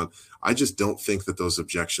the one, I just don't think that those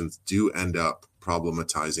objections do end up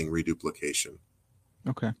problematizing reduplication.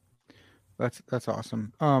 Okay, that's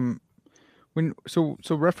awesome. So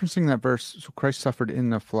referencing that verse, so Christ suffered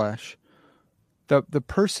in the flesh. The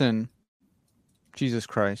person, Jesus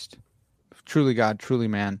Christ, truly God, truly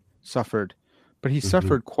man, suffered, but he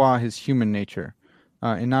suffered qua his human nature,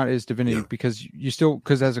 and not his divinity, because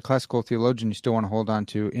because as a classical theologian, you still want to hold on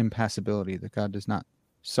to impassibility, that God does not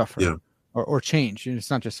suffer or change. It's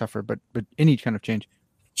not just suffer, but any kind of change.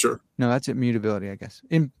 Sure. No, that's immutability, I guess.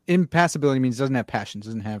 Impassibility means doesn't have passions,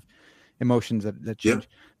 doesn't have emotions that change.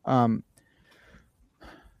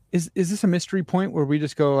 Is this a mystery point where we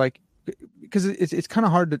just go like, because it's kind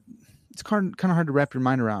of hard to wrap your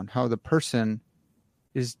mind around how the person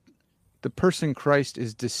Christ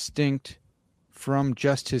is distinct from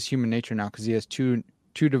just his human nature now, because he has two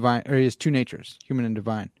divine, or he has two natures, human and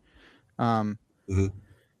divine.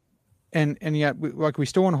 And yet we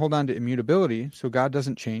still want to hold on to immutability. So God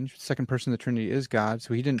doesn't change. Second person of the Trinity is God,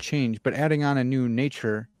 so he didn't change. But adding on a new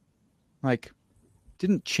nature, like,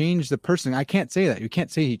 didn't change the person. I can't say that. You can't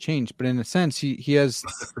say he changed, but in a sense, he has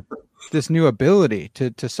this new ability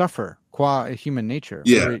to suffer qua a human nature.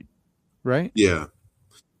 Yeah. Right? Yeah.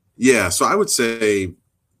 Yeah. So I would say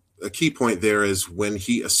a key point there is when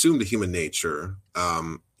he assumed a human nature,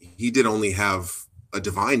 he did only have a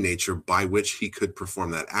divine nature by which he could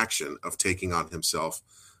perform that action of taking on himself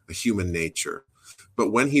a human nature.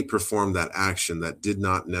 But when he performed that action, that did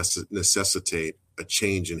not necessitate a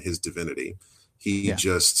change in his divinity. He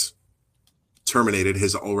just terminated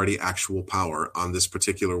his already actual power on this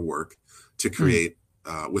particular work to create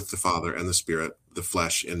with the Father and the Spirit, the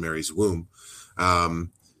flesh in Mary's womb.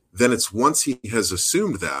 Then it's once he has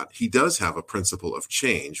assumed that, he does have a principle of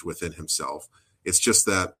change within himself. It's just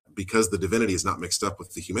that because the divinity is not mixed up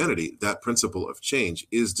with the humanity, that principle of change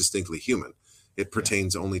is distinctly human. It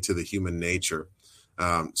pertains only to the human nature.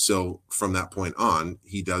 So from that point on,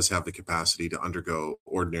 he does have the capacity to undergo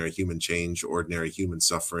ordinary human change, ordinary human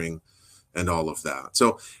suffering, and all of that.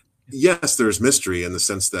 So yes, there's mystery in the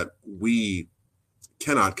sense that we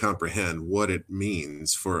cannot comprehend what it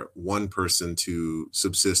means for one person to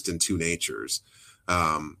subsist in two natures.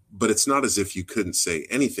 But it's not as if you couldn't say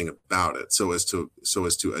anything about it so as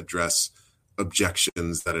to address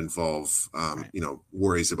objections that involve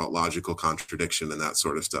worries about logical contradiction and that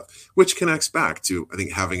sort of stuff, which connects back to, I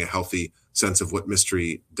think, having a healthy sense of what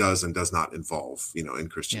mystery does and does not involve, in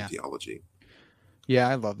Christian theology. Yeah,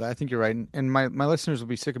 I love that. I think you're right. And my listeners will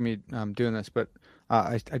be sick of me doing this, but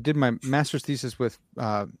I did my master's thesis with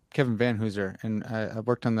Kevin Van Hooser, and I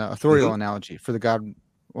worked on the authorial analogy for the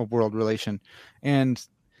God-world relation. And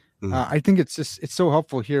I think it's so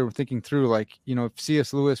helpful here thinking through, like, if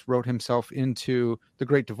C.S. Lewis wrote himself into The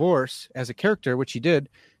Great Divorce as a character, which he did,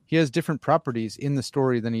 he has different properties in the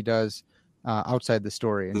story than he does outside the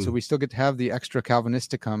story. And so we still get to have the extra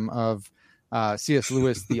Calvinisticum of C.S.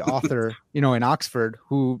 Lewis, the author, in Oxford,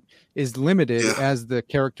 who is limited as the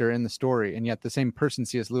character in the story. And yet the same person,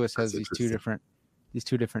 C.S. Lewis, has these two different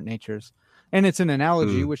natures. And it's an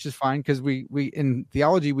analogy, which is fine, because we in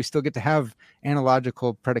theology, we still get to have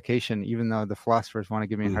analogical predication, even though the philosophers want to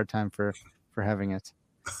give me a hard time for having it.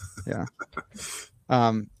 Yeah.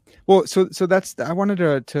 Well, so that's, I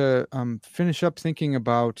wanted to finish up thinking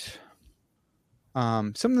about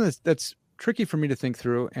something that's tricky for me to think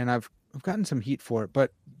through, and I've gotten some heat for it,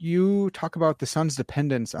 but you talk about the Son's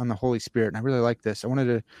dependence on the Holy Spirit, and I really like this. I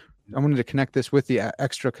wanted to connect this with the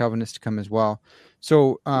extra Calvinisticum as well.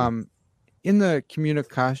 So, in the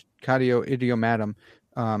Communicatio Idiomatum,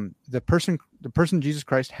 the person Jesus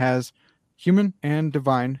Christ has human and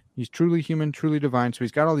divine. He's truly human, truly divine. So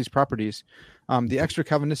he's got all these properties. The Extra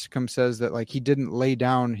Calvinisticum says that like he didn't lay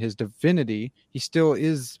down his divinity. He still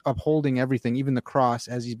is upholding everything, even the cross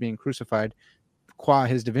as he's being crucified, qua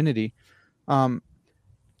his divinity.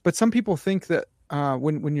 But some people think that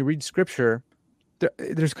when you read Scripture,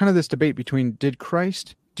 there's kind of this debate between, did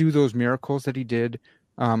Christ do those miracles that he did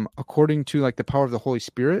according to like the power of the Holy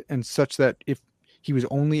Spirit, and such that if he was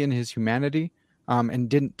only in his humanity and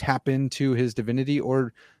didn't tap into his divinity,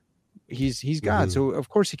 or he's God, so of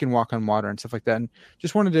course he can walk on water and stuff like that. And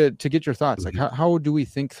just wanted to get your thoughts, like how do we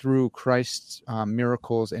think through Christ's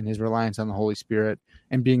miracles and his reliance on the Holy Spirit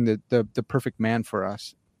and being the perfect man for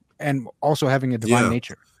us, and also having a divine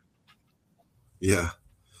nature. Yeah.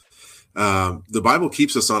 The Bible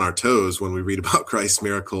keeps us on our toes when we read about Christ's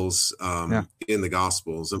miracles in the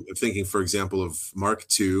Gospels. I'm thinking, for example, of Mark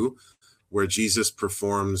 2, where Jesus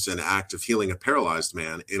performs an act of healing a paralyzed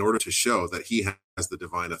man in order to show that he has the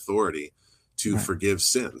divine authority to forgive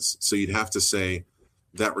sins. So you'd have to say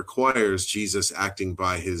that requires Jesus acting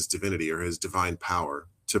by his divinity or his divine power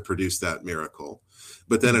to produce that miracle.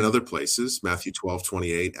 But then in other places, Matthew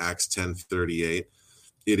 12:28, Acts 10:38,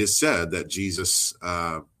 it is said that Jesus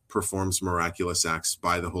performs miraculous acts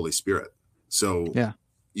by the Holy Spirit. So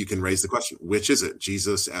you can raise the question, which is it?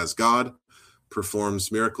 Jesus as God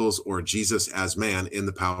performs miracles, or Jesus as man in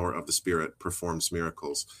the power of the Spirit performs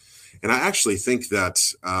miracles? And I actually think that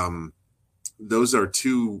those are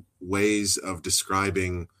two ways of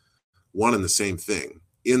describing one and the same thing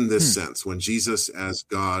in this sense. When Jesus as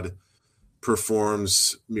God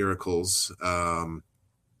performs miracles,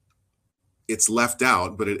 it's left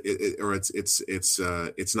out, but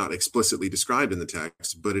it's not explicitly described in the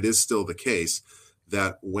text, but it is still the case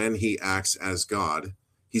that when he acts as God,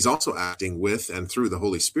 he's also acting with and through the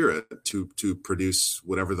Holy Spirit to produce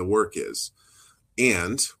whatever the work is.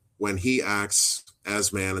 And when he acts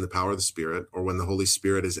as man in the power of the Spirit, or when the Holy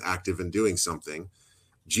Spirit is active in doing something,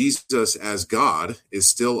 Jesus as God is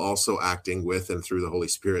still also acting with and through the Holy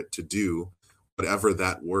Spirit to do whatever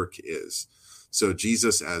that work is. So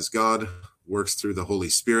Jesus as God works through the Holy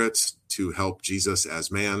Spirit to help Jesus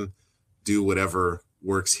as man do whatever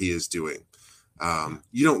works he is doing.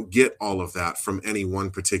 You don't get all of that from any one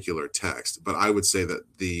particular text, but I would say that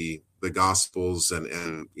the Gospels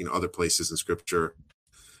and other places in Scripture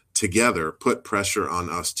together put pressure on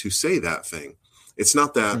us to say that thing. It's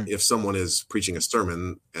not that if someone is preaching a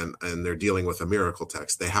sermon and they're dealing with a miracle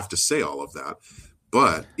text, they have to say all of that,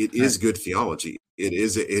 but it is good theology. It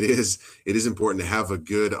is important to have a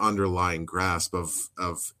good underlying grasp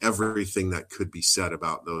of everything that could be said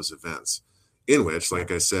about those events, in which,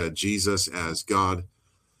 like I said, Jesus as God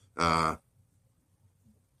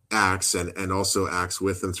acts and also acts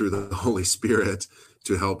with and through the Holy Spirit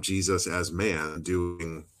to help Jesus as man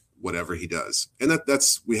doing whatever he does. And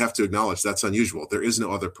that's we have to acknowledge that's unusual. There is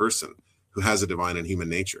no other person who has a divine and human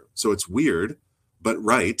nature. So it's weird, but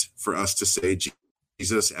right for us to say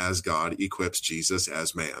Jesus as God equips Jesus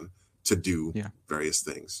as man to do various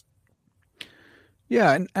things.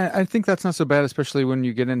 Yeah, and I think that's not so bad, especially when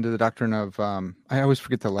you get into the doctrine of, I always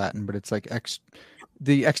forget the Latin, but it's like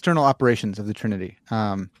the external operations of the Trinity.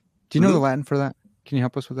 Do you know the Latin for that? Can you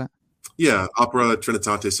help us with that? Yeah, opera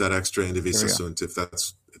Trinitate sed extra indivisa sunt, if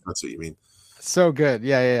that's what you mean. So good.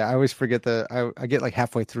 Yeah. I always forget I get like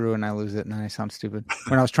halfway through and I lose it and I sound stupid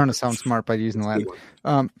when I was trying to sound smart by using the Latin.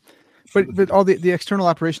 But all the external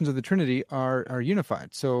operations of the Trinity are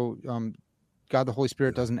unified. So God the Holy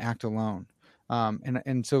Spirit doesn't act alone.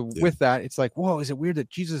 And so with that, it's like, whoa, is it weird that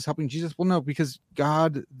Jesus is helping Jesus? Well, no, because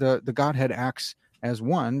God, the Godhead acts as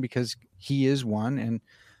one because he is one. And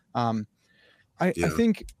I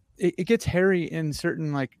think it gets hairy in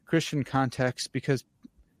certain like Christian contexts, because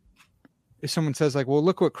if someone says like, well,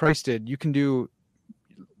 look what Christ did,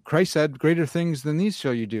 Christ said, greater things than these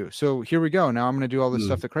shall you do. So here we go. Now I'm going to do all this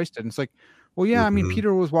stuff that Christ did. And it's like, well, yeah, I mean,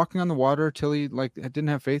 Peter was walking on the water till he like didn't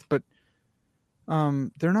have faith, but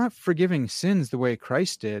they're not forgiving sins the way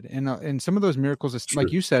Christ did. And some of those miracles,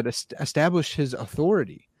 like you said, establish his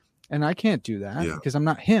authority. And I can't do that because I'm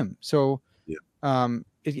not him. So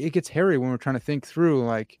it gets hairy when we're trying to think through,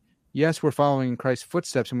 like, yes, we're following Christ's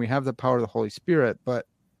footsteps and we have the power of the Holy Spirit, but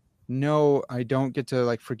no, I don't get to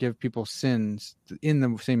like forgive people's sins in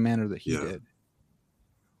the same manner that he did.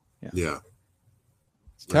 Yeah.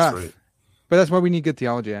 It's tough, right. But that's why we need good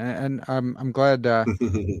theology. And I'm glad,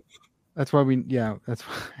 that's why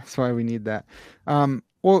that's why we need that.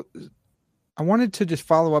 Well, I wanted to just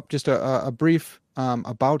follow up just a brief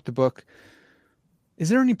about the book. Is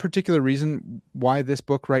there any particular reason why this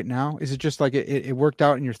book right now? Is it just like it worked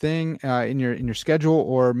out in your thing, in your schedule,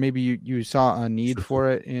 or maybe you saw a need for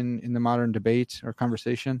it in the modern debate or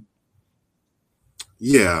conversation?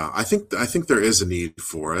 Yeah, I think there is a need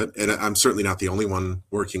for it, and I'm certainly not the only one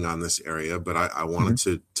working on this area. But I Hmm.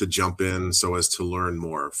 wanted to jump in so as to learn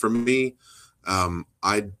more. For me,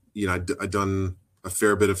 I'd done a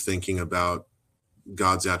fair bit of thinking about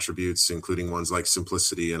God's attributes, including ones like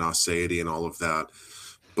simplicity and aseity and all of that.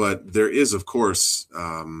 But there is, of course,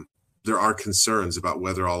 there are concerns about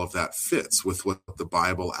whether all of that fits with what the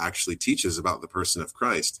Bible actually teaches about the person of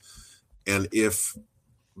Christ, and if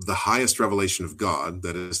the highest revelation of God,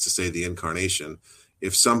 that is to say, the incarnation,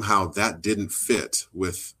 if somehow that didn't fit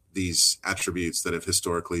with these attributes that have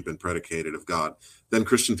historically been predicated of God, then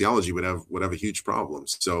Christian theology would have a huge problem.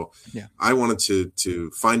 So Yeah. I wanted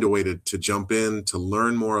to find a way to jump in, to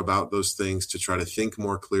learn more about those things, to try to think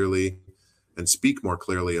more clearly and speak more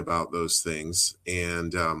clearly about those things.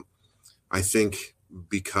 And I think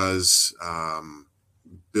because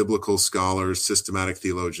biblical scholars, systematic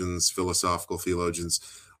theologians, philosophical theologians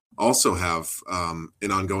also have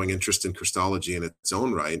an ongoing interest in Christology in its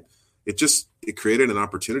own right. It created an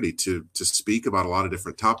opportunity to speak about a lot of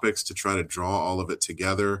different topics, to try to draw all of it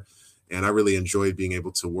together. And I really enjoyed being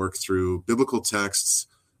able to work through biblical texts,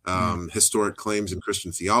 Mm. historic claims in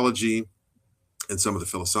Christian theology, and some of the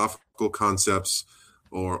philosophical concepts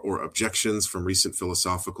or objections from recent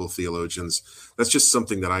philosophical theologians. That's just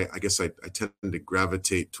something that I guess I tend to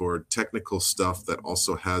gravitate toward technical stuff that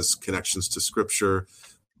also has connections to scripture,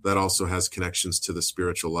 that also has connections to the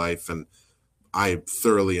spiritual life. And I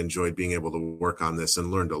thoroughly enjoyed being able to work on this and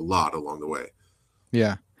learned a lot along the way.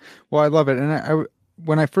 Yeah. Well, I love it. And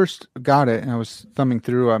when I first got it and I was thumbing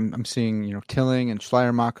through, I'm seeing, Tilling and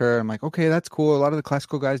Schleiermacher. I'm like, okay, that's cool. A lot of the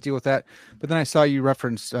classical guys deal with that. But then I saw you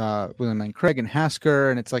reference William Lane Craig and Hasker,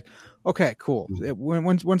 and it's like, okay, cool.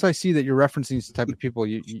 Once I see that you're referencing these type of people,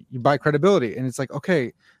 you buy credibility. And it's like,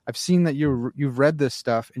 okay, I've seen that you've read this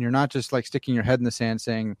stuff, and you're not just like sticking your head in the sand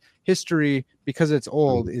saying history because it's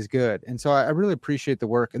old is good. And so I really appreciate the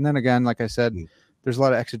work. And then again, like I said, there's a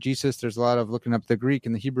lot of exegesis. There's a lot of looking up the Greek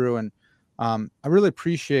and the Hebrew, and I really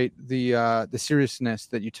appreciate the seriousness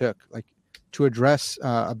that you took, like to address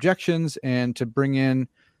objections and to bring in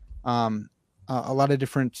a lot of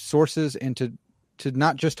different sources, and to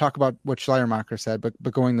not just talk about what Schleiermacher said, but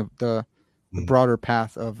going the broader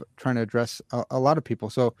path of trying to address a lot of people.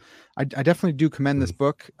 So I definitely do commend this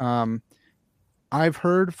book. I've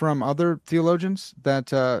heard from other theologians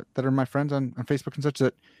that are my friends on Facebook and such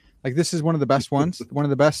that like this is one of the best ones, one of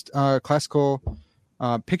the best classical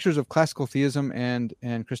pictures of classical theism and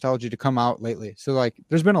Christology to come out lately. So like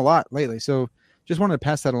there's been a lot lately. So just wanted to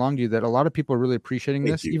pass that along to you, that a lot of people are really appreciating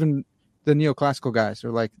Thank this. you. Even the neoclassical guys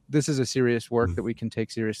are like, this is a serious work that we can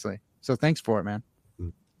take seriously. So thanks for it, man.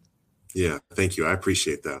 Yeah, thank you. I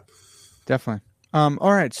appreciate that. Definitely.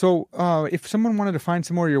 All right. So if someone wanted to find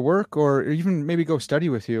some more of your work, or even maybe go study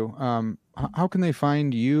with you, how can they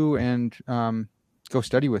find you and go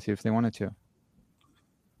study with you if they wanted to?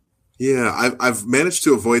 Yeah, I've managed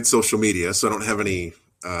to avoid social media, so I don't have any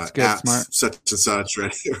It's good. apps Smart. such and such or Yeah.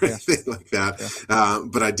 anything like that. Yeah.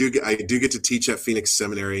 But I do get to teach at Phoenix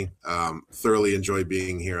Seminary. Thoroughly enjoy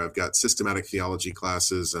being here. I've got systematic theology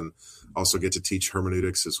classes and also get to teach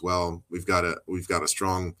hermeneutics as well. We've got a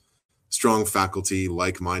strong faculty,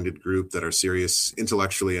 like-minded group that are serious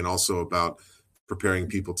intellectually and also about preparing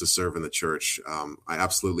people to serve in the church. I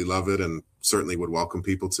absolutely love it, and certainly would welcome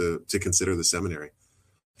people to consider the seminary.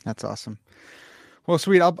 That's awesome. Well,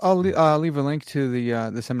 sweet. I'll leave a link to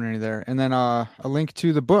the seminary there, and then a link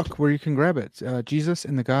to the book where you can grab it. Jesus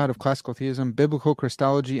and the God of Classical Theism: Biblical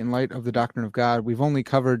Christology in Light of the Doctrine of God. We've only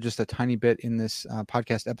covered just a tiny bit in this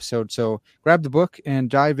podcast episode, so grab the book and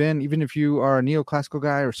dive in. Even if you are a neoclassical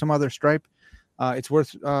guy or some other stripe, it's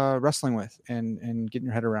worth wrestling with and getting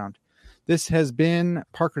your head around. This has been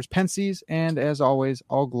Parker's Pensies, and as always,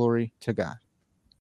 all glory to God.